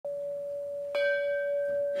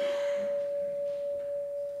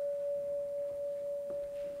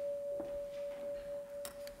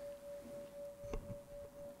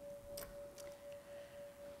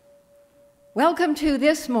Welcome to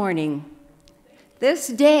this morning, this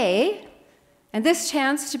day, and this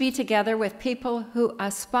chance to be together with people who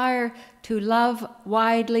aspire to love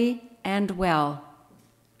widely and well.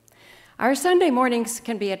 Our Sunday mornings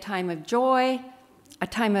can be a time of joy, a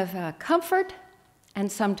time of comfort,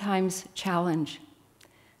 and sometimes challenge.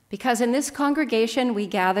 Because in this congregation, we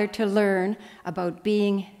gather to learn about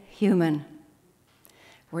being human.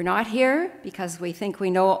 We're not here because we think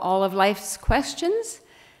we know all of life's questions,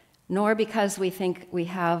 nor because we think we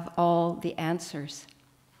have all the answers.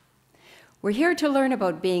 We're here to learn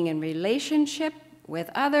about being in relationship with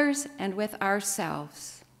others and with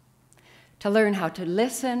ourselves, to learn how to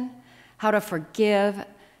listen, how to forgive,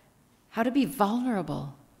 how to be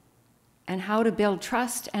vulnerable, and how to build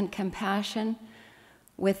trust and compassion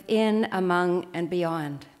within, among, and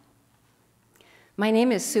beyond. My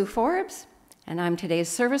name is Sue Forbes, and I'm today's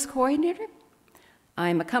service coordinator.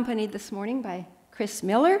 I'm accompanied this morning by Chris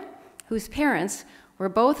Miller, whose parents were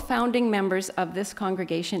both founding members of this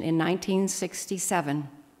congregation in 1967.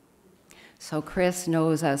 So Chris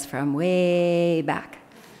knows us from way back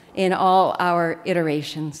in all our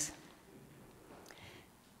iterations.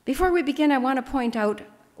 Before we begin, I want to point out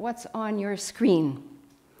what's on your screen.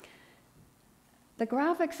 The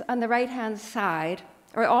graphics on the right-hand side,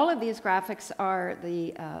 or all of these graphics are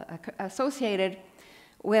associated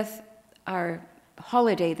with our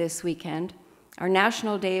holiday this weekend, our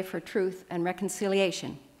National Day for Truth and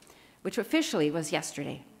Reconciliation, which officially was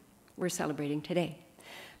yesterday. We're celebrating today.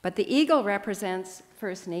 But the eagle represents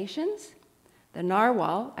First Nations. The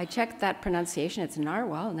narwhal, I checked that pronunciation, it's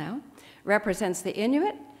narwhal now, represents the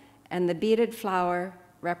Inuit, and the beaded flower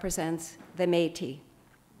represents the Métis.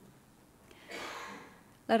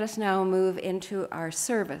 Let us now move into our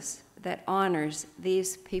service that honors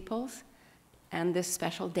these peoples and this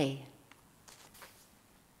special day.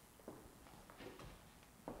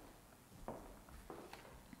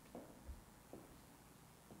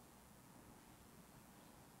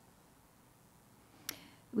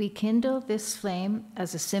 We kindle this flame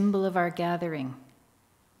as a symbol of our gathering.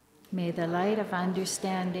 May the light of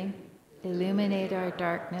understanding illuminate our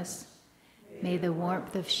darkness. May the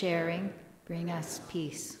warmth of sharing bring us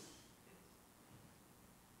peace.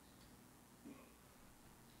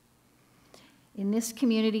 In this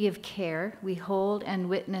community of care, we hold and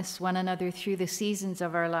witness one another through the seasons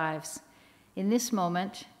of our lives. In this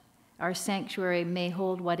moment, our sanctuary may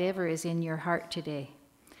hold whatever is in your heart today.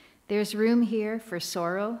 There's room here for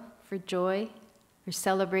sorrow, for joy, for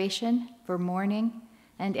celebration, for mourning,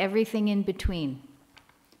 and everything in between.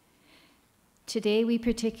 Today, we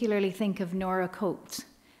particularly think of Nora Coates,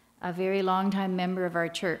 a very long-time member of our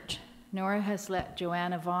church. Nora has let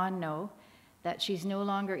Joanna Vaughn know that she's no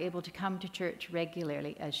longer able to come to church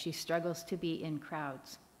regularly as she struggles to be in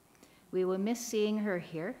crowds. We will miss seeing her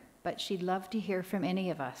here, but she'd love to hear from any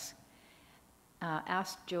of us.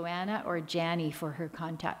 Ask Joanna or Janny for her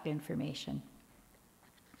contact information.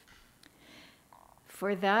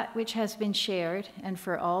 For that which has been shared and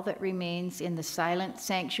for all that remains in the silent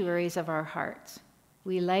sanctuaries of our hearts,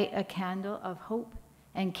 we light a candle of hope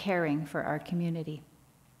and caring for our community.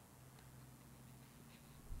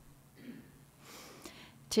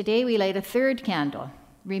 Today we light a third candle,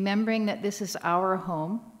 remembering that this is our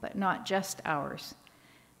home, but not just ours.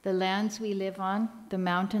 The lands we live on, the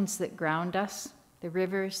mountains that ground us, the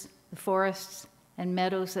rivers, the forests, and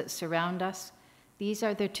meadows that surround us, these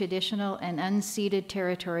are the traditional and unceded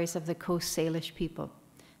territories of the Coast Salish people,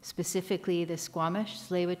 specifically the Squamish,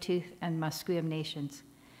 Tsleil-Waututh, and Musqueam nations.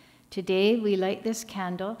 Today, we light this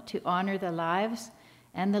candle to honor the lives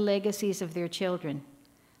and the legacies of their children,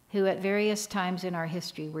 who at various times in our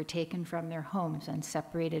history were taken from their homes and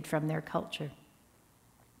separated from their culture.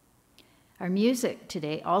 Our music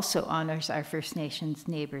today also honors our First Nations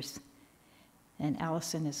neighbors, and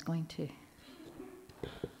Allison is going to.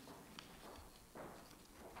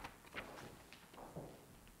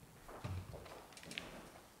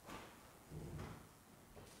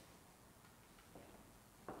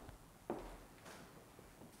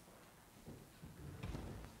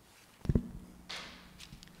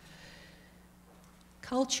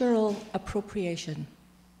 Cultural appropriation.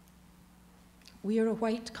 We are a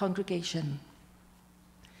white congregation,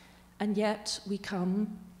 and yet we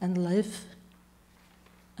come and live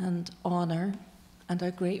and honor and are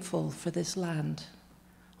grateful for this land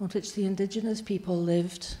on which the Indigenous people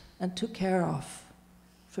lived and took care of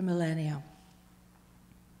for millennia.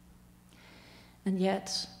 And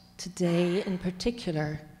yet, today in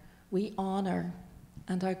particular, we honor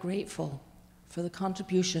and are grateful for the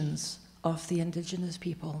contributions of the Indigenous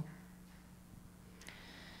people.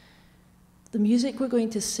 The music we're going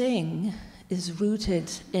to sing is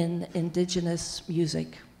rooted in indigenous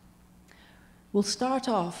music. We'll start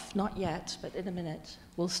off, not yet, but in a minute,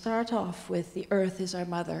 we'll start off with The Earth is Our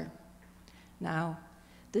Mother. Now,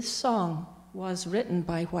 this song was written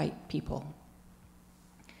by white people,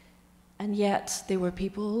 and yet there were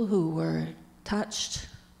people who were touched,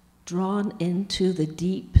 drawn into the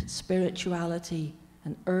deep spirituality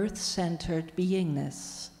and earth-centered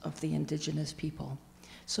beingness of the indigenous people.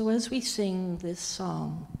 So as we sing this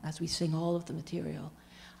song, as we sing all of the material,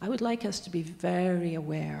 I would like us to be very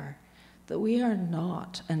aware that we are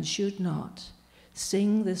not and should not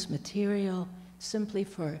sing this material simply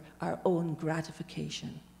for our own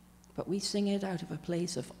gratification, but we sing it out of a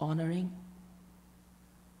place of honoring,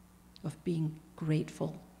 of being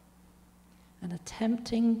grateful, and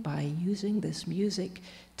attempting by using this music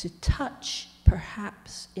to touch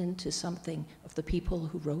perhaps into something of the people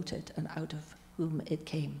who wrote it and out of whom it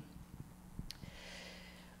came.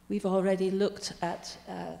 We've already looked at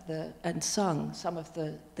and sung some of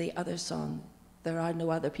the other song, There Are No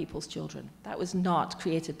Other People's Children. That was not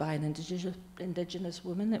created by an indigenous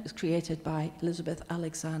woman. It was created by Elizabeth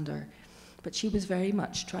Alexander. But she was very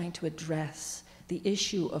much trying to address the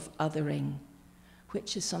issue of othering,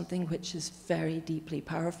 which is something which is very deeply,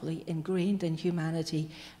 powerfully ingrained in humanity,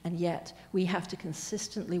 and yet we have to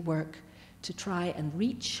consistently work to try and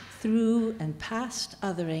reach through and past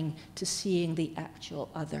othering to seeing the actual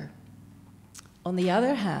other. On the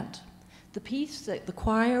other hand, the piece that the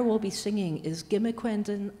choir will be singing is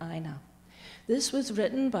Gimikwendin Aina. This was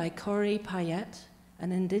written by Corey Payette,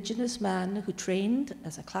 an indigenous man who trained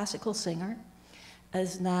as a classical singer,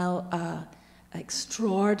 is now an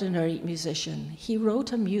extraordinary musician. He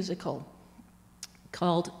wrote a musical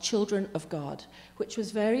called Children of God, which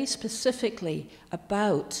was very specifically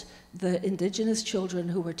about the indigenous children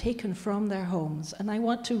who were taken from their homes, and I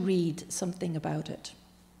want to read something about it.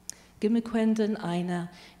 Gimikwendin Aina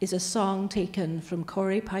is a song taken from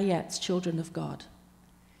Corey Payette's Children of God.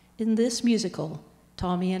 In this musical,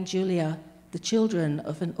 Tommy and Julia, the children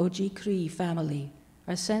of an Oji Cree family,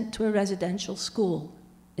 are sent to a residential school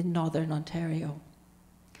in northern Ontario.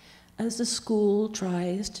 As the school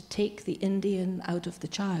tries to take the Indian out of the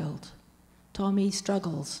child, Tommy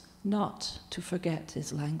struggles not to forget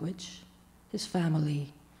his language, his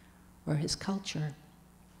family, or his culture.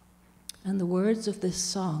 And the words of this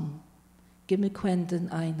song,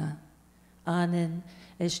 Gimikwendin Aina, Anin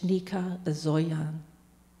Eshnika Azoyan,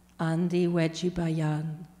 Andi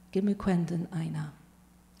Wejibayan, Gimikwendin Aina.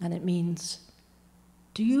 And it means,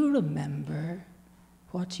 do you remember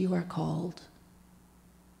what you are called?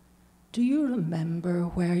 Do you remember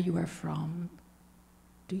where you are from?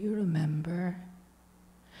 Do you remember?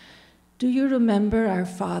 Do you remember our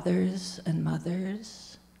fathers and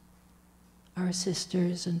mothers, our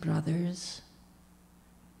sisters and brothers?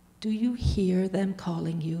 Do you hear them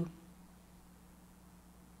calling you?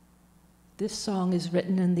 This song is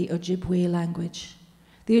written in the Ojibwe language.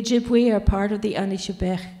 The Ojibwe are part of the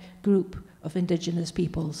Anishinaabe group of indigenous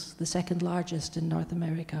peoples, the second largest in North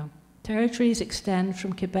America. Territories extend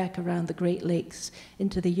from Quebec around the Great Lakes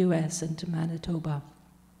into the US and to Manitoba.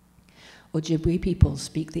 Ojibwe people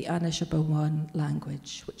speak the Anishinaabe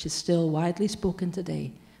language, which is still widely spoken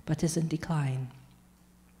today, but is in decline.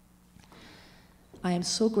 I am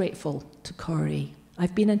so grateful to Corey.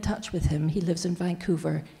 I've been in touch with him. He lives in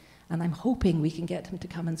Vancouver, and I'm hoping we can get him to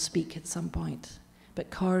come and speak at some point. But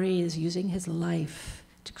Corey is using his life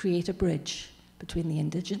to create a bridge between the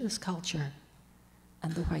indigenous culture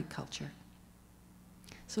and the white culture.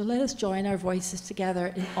 So let us join our voices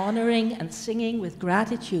together in honoring and singing with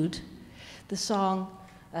gratitude the song,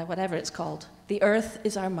 whatever it's called, The Earth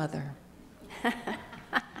is Our Mother.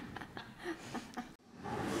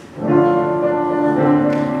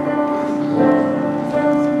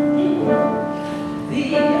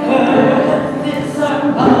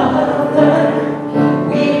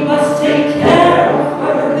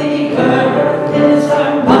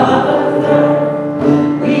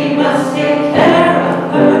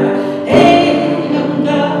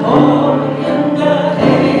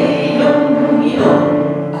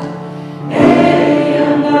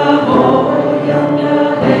 Young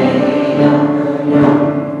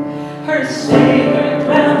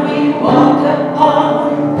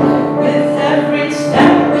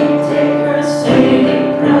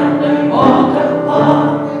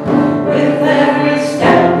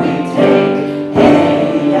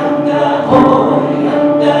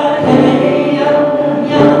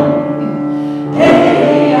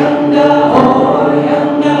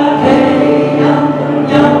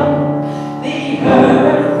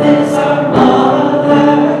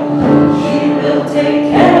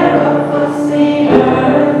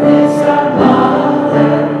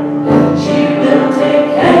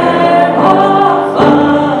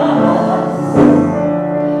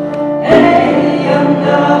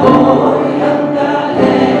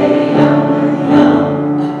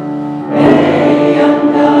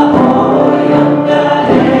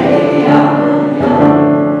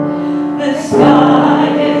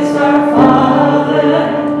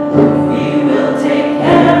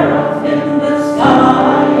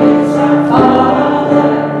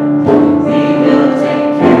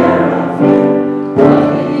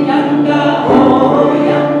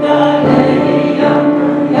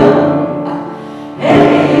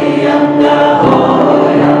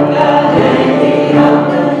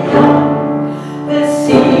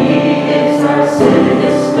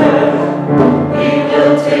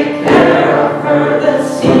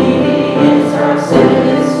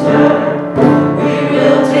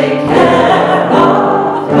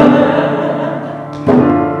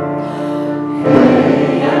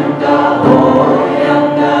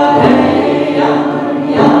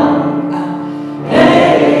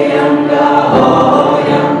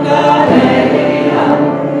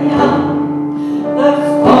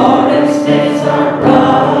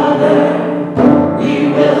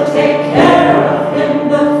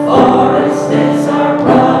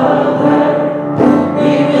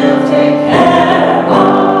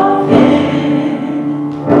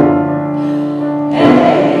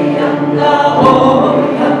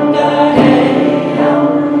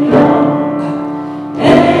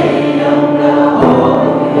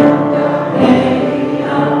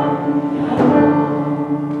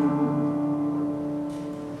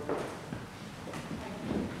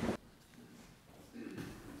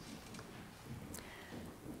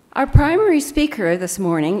Our primary speaker this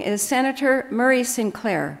morning is Senator Murray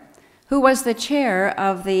Sinclair, who was the chair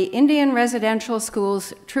of the Indian Residential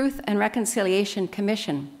Schools Truth and Reconciliation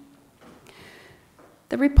Commission.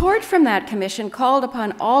 The report from that commission called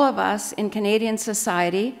upon all of us in Canadian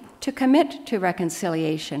society to commit to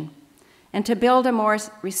reconciliation and to build a more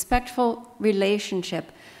respectful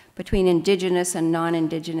relationship between Indigenous and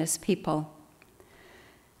non-Indigenous people.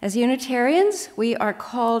 As Unitarians, we are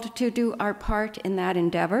called to do our part in that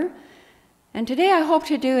endeavor, and today I hope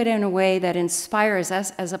to do it in a way that inspires us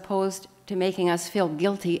as opposed to making us feel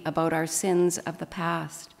guilty about our sins of the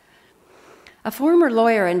past. A former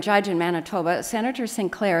lawyer and judge in Manitoba, Senator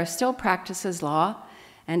Sinclair still practices law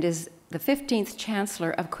and is the 15th Chancellor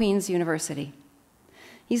of Queen's University.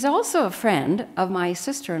 He's also a friend of my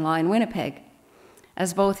sister-in-law in Winnipeg,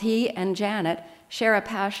 as both he and Janet share a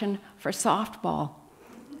passion for softball,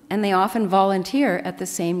 and they often volunteer at the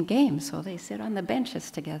same game, so they sit on the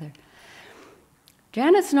benches together.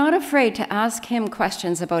 Janet's not afraid to ask him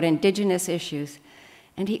questions about Indigenous issues,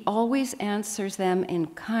 and he always answers them in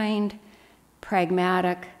kind,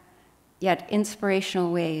 pragmatic, yet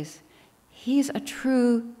inspirational ways. He's a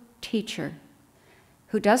true teacher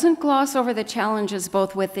who doesn't gloss over the challenges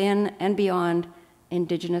both within and beyond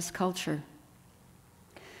Indigenous culture.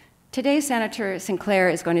 Today, Senator Sinclair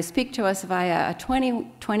is going to speak to us via a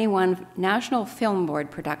 2021 National Film Board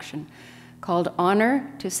production called Honor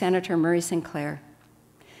to Senator Murray Sinclair.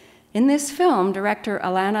 In this film, director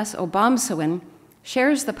Alanis Obamsawin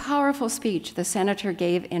shares the powerful speech the senator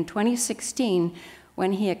gave in 2016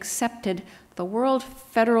 when he accepted the World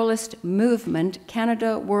Federalist Movement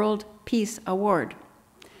Canada World Peace Award.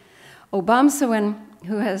 Obamsawin,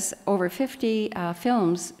 who has over 50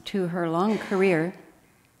 films to her long career,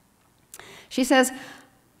 she says,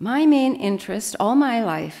 "My main interest all my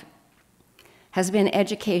life has been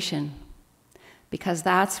education, because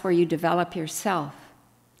that's where you develop yourself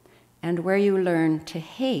and where you learn to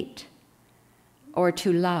hate or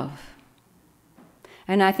to love."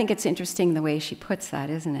 And I think it's interesting the way she puts that,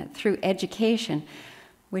 isn't it? Through education,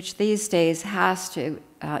 which these days has to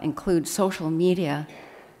include social media.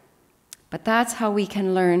 But that's how we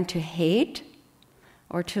can learn to hate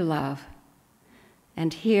or to love.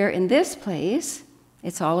 And here in this place,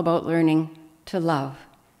 it's all about learning to love.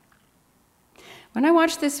 When I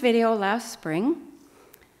watched this video last spring,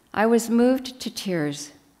 I was moved to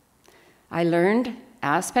tears. I learned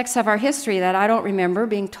aspects of our history that I don't remember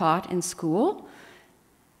being taught in school,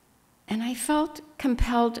 and I felt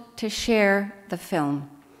compelled to share the film.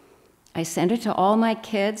 I sent it to all my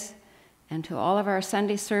kids and to all of our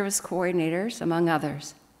Sunday service coordinators, among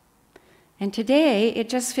others. And today, it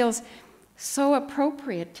just feels so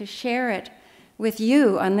appropriate to share it with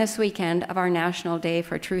you on this weekend of our National Day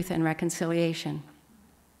for Truth and Reconciliation.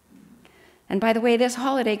 And by the way, this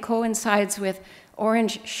holiday coincides with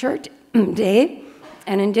Orange Shirt Day,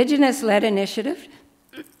 an Indigenous-led initiative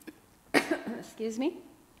excuse me,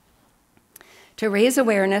 to raise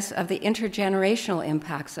awareness of the intergenerational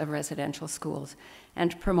impacts of residential schools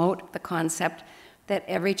and promote the concept that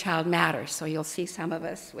every child matters. So you'll see some of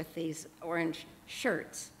us with these orange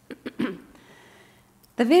shirts.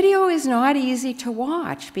 The video is not easy to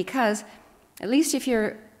watch because, at least if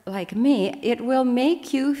you're like me, it will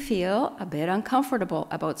make you feel a bit uncomfortable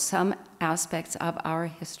about some aspects of our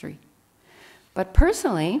history. But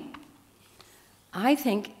personally, I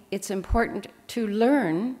think it's important to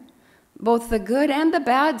learn both the good and the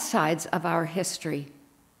bad sides of our history,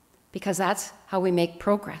 because that's how we make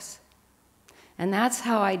progress. And that's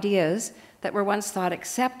how ideas that were once thought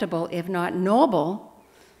acceptable, if not noble,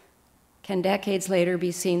 can decades later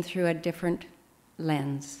be seen through a different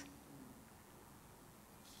lens.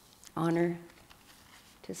 Honor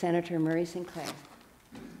to Senator Murray Sinclair.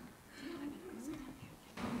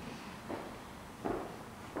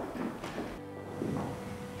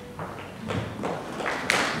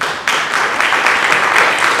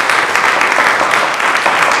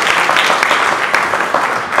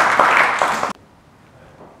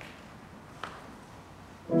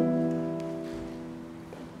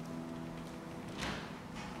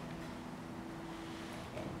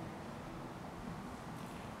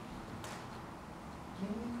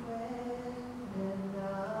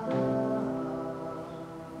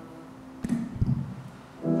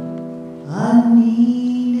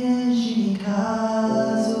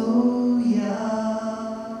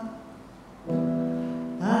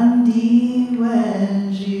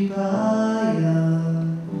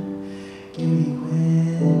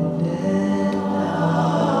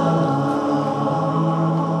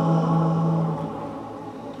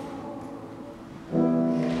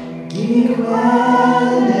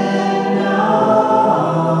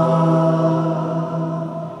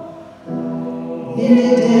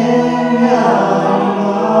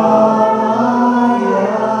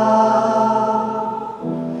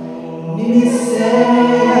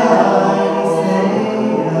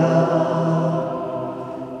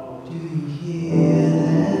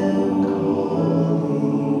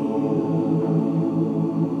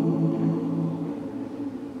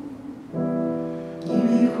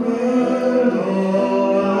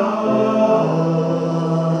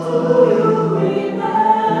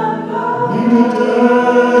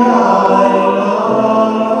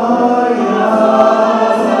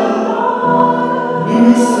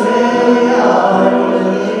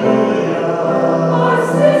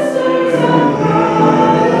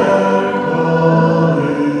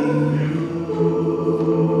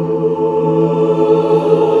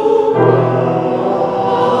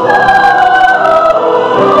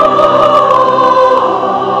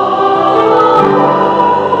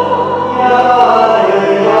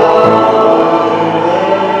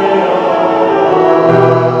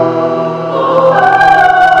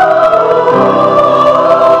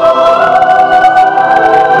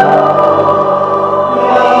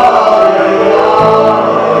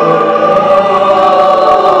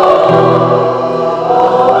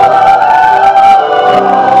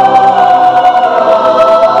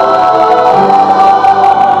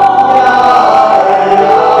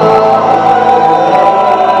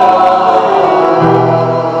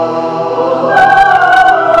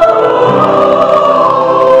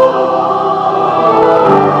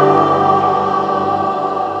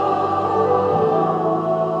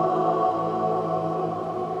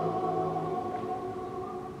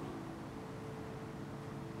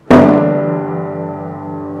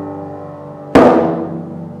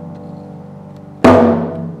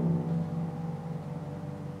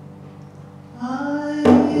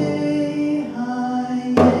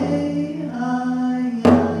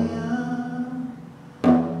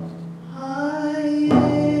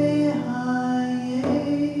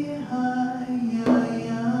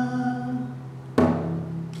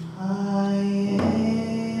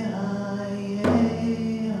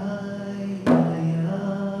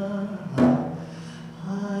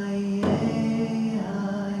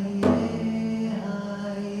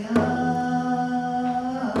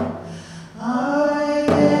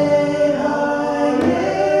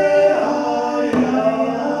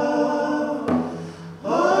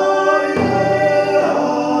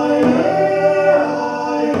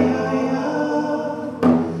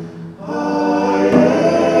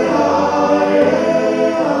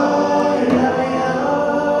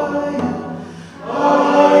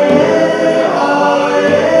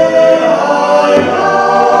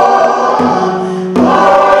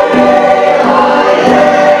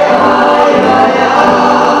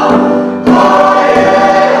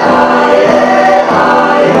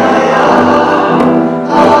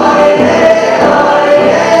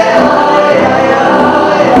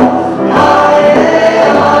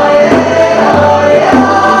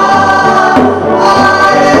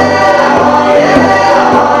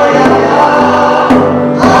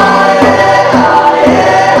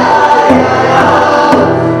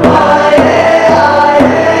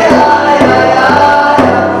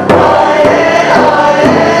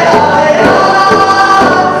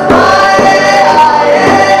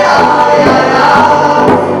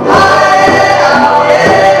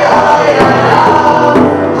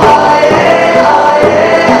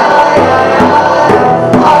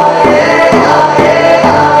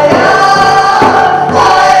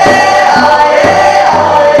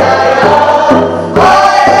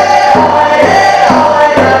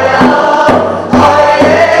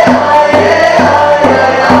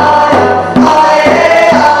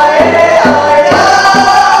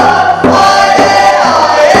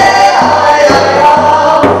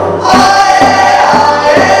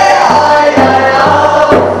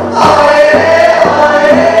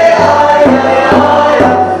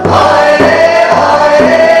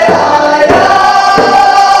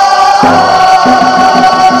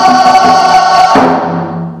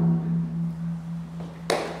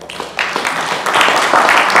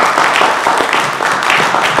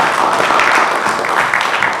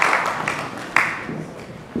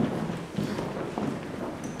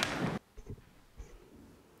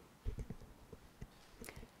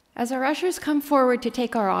 As our ushers come forward to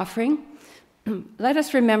take our offering, let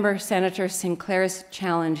us remember Senator Sinclair's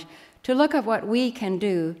challenge to look at what we can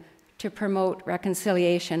do to promote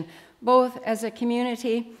reconciliation, both as a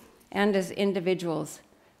community and as individuals,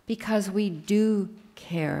 because we do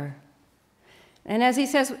care. And as he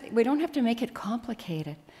says, we don't have to make it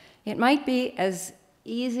complicated. It might be as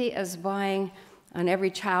easy as buying an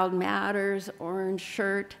Every Child Matters orange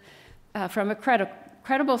shirt from a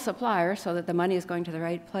credible supplier so that the money is going to the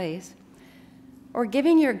right place, or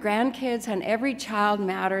giving your grandkids an Every Child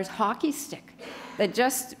Matters hockey stick that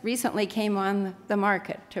just recently came on the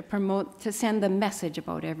market to send the message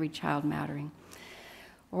about every child mattering.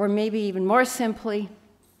 Or maybe even more simply,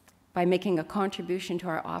 by making a contribution to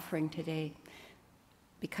our offering today,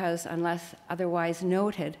 because unless otherwise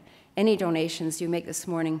noted, any donations you make this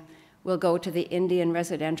morning will go to the Indian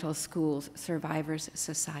Residential Schools Survivors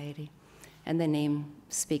Society, and the name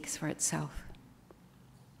speaks for itself.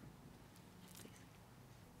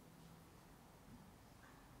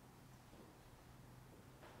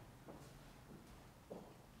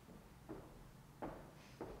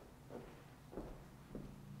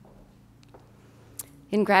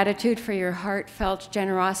 In gratitude for your heartfelt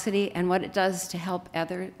generosity and what it does to help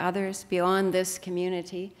others beyond this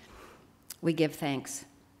community, we give thanks.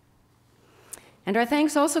 And our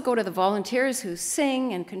thanks also go to the volunteers who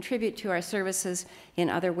sing and contribute to our services in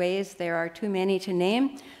other ways. There are too many to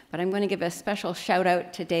name, but I'm going to give a special shout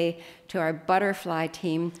out today to our butterfly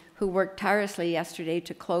team who worked tirelessly yesterday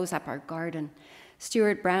to close up our garden.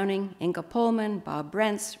 Stuart Browning, Inga Pullman, Bob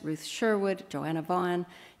Brents, Ruth Sherwood, Joanna Vaughn,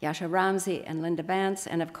 Yasha Ramsey, and Linda Vance,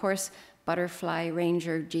 and of course, butterfly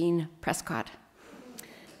ranger Jean Prescott.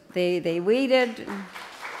 They weeded,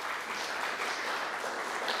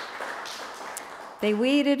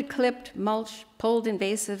 clipped, mulched, pulled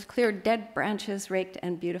invasives, cleared dead branches, raked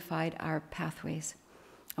and beautified our pathways.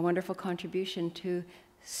 A wonderful contribution to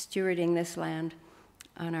stewarding this land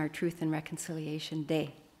on our Truth and Reconciliation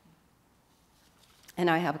Day. And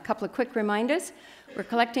I have a couple of quick reminders. We're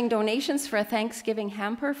collecting donations for a Thanksgiving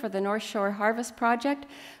hamper for the North Shore Harvest Project,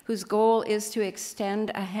 whose goal is to extend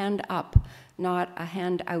a hand up, not a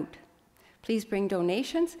hand out. Please bring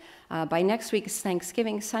donations by next week's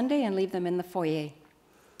Thanksgiving Sunday and leave them in the foyer.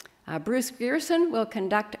 Bruce Grierson will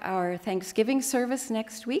conduct our Thanksgiving service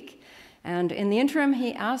next week, and in the interim,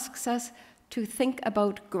 he asks us to think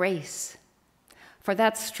about grace for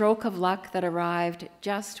that stroke of luck that arrived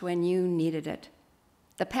just when you needed it.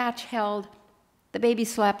 The patch held, the baby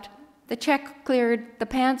slept, the check cleared, the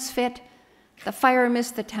pants fit, the fire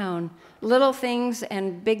missed the town. Little things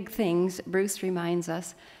and big things, Bruce reminds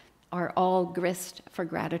us, are all grist for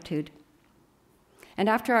gratitude. And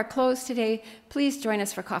after our close today, please join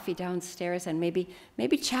us for coffee downstairs and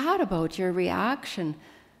maybe chat about your reaction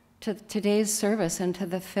to today's service and to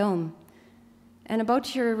the film, and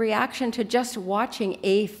about your reaction to just watching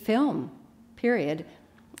a film, period.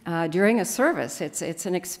 During a service. It's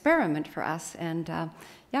an experiment for us, and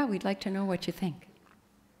yeah, we'd like to know what you think.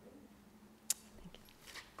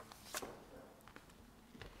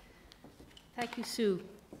 Thank you, Sue.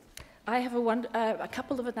 I have a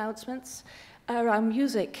couple of announcements around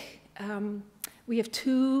music. We have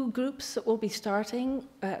two groups that will be starting,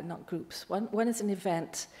 not groups, one is an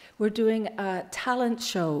event. We're doing a talent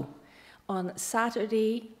show on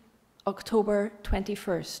Saturday, October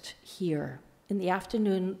 21st here in the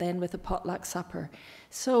afternoon, then with a potluck supper.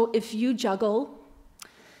 So if you juggle,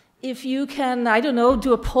 if you can, I don't know,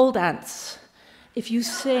 do a pole dance, if you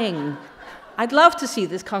sing, I'd love to see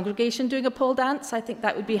this congregation doing a pole dance. I think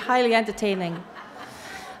that would be highly entertaining.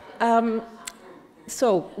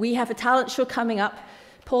 So we have a talent show coming up,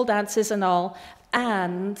 pole dances and all,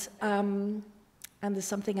 and there's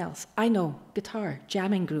something else. I know, guitar,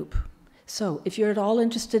 jamming group. So if you're at all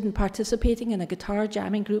interested in participating in a guitar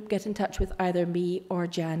jamming group, get in touch with either me or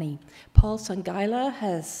Jani. Paul Sangaila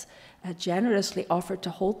has generously offered to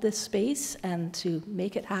hold this space and to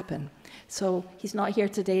make it happen. So he's not here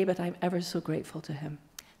today, but I'm ever so grateful to him.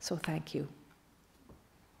 So thank you.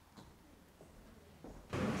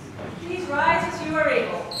 Please rise as you are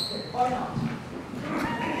able, or not.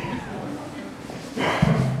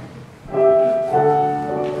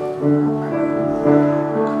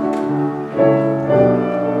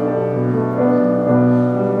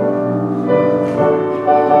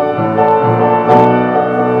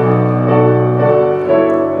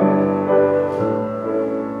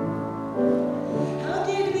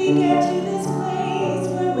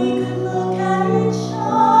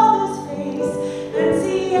 And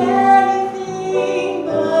see anything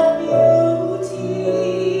but beauty.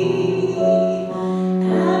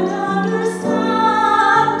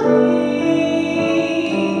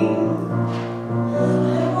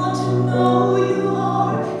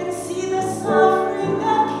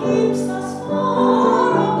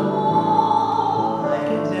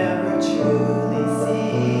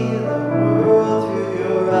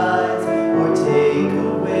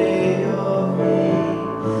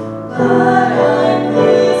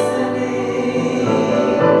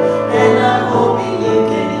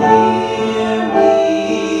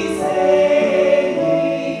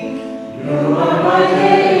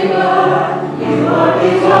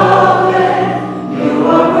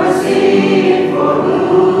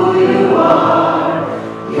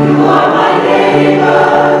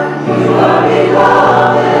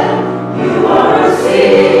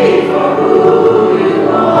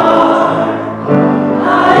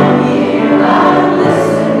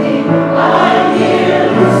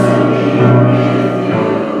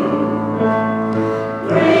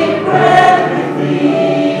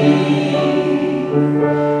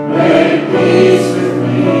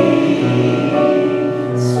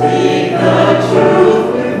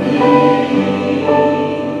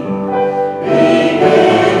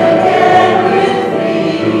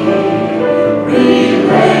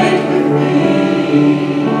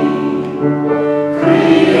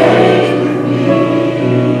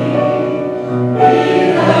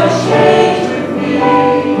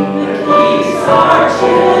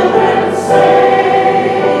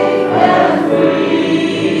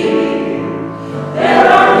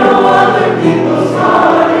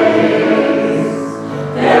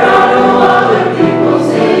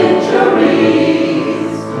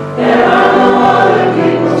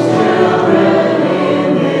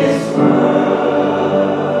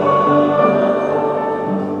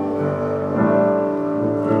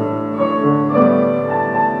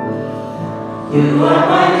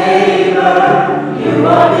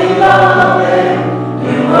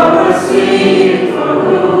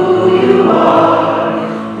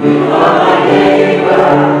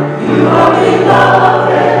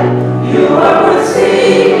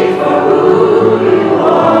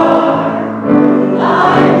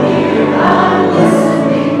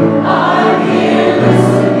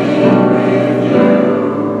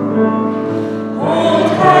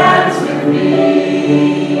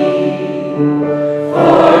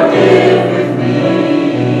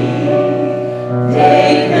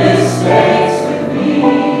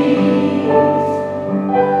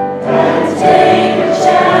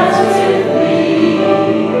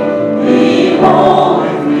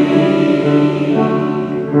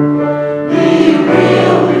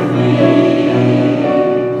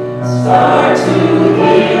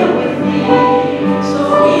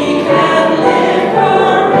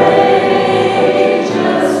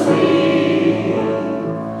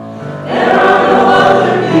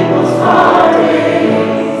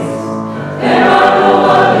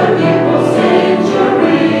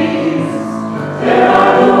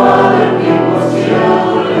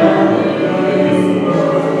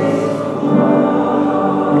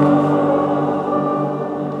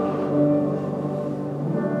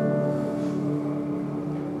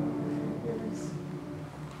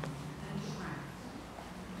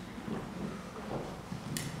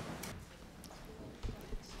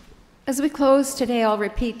 As we close today, I'll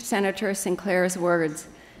repeat Senator Sinclair's words.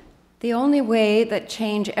 The only way that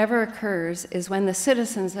change ever occurs is when the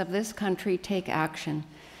citizens of this country take action.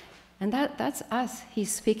 And that's us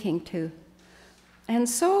he's speaking to. And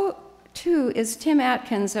so, too, is Tim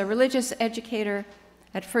Atkins, a religious educator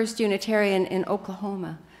at First Unitarian in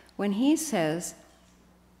Oklahoma, when he says,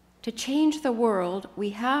 to change the world, we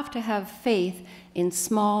have to have faith in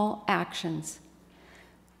small actions.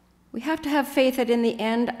 We have to have faith that in the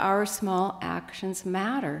end, our small actions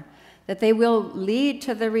matter, that they will lead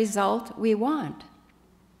to the result we want.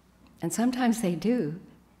 And sometimes they do,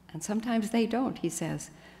 and sometimes they don't, he says.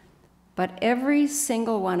 But every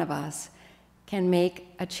single one of us can make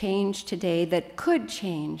a change today that could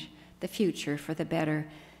change the future for the better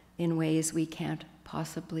in ways we can't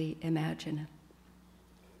possibly imagine.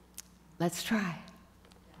 Let's try.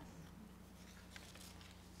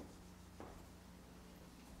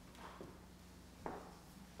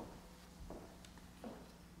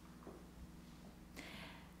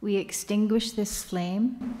 We extinguish this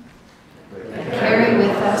flame, but carry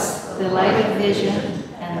with us the light of vision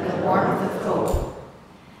and the warmth of hope.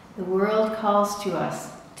 The world calls to us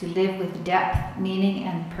to live with depth, meaning,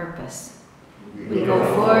 and purpose. We go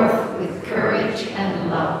forth with courage and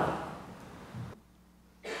love.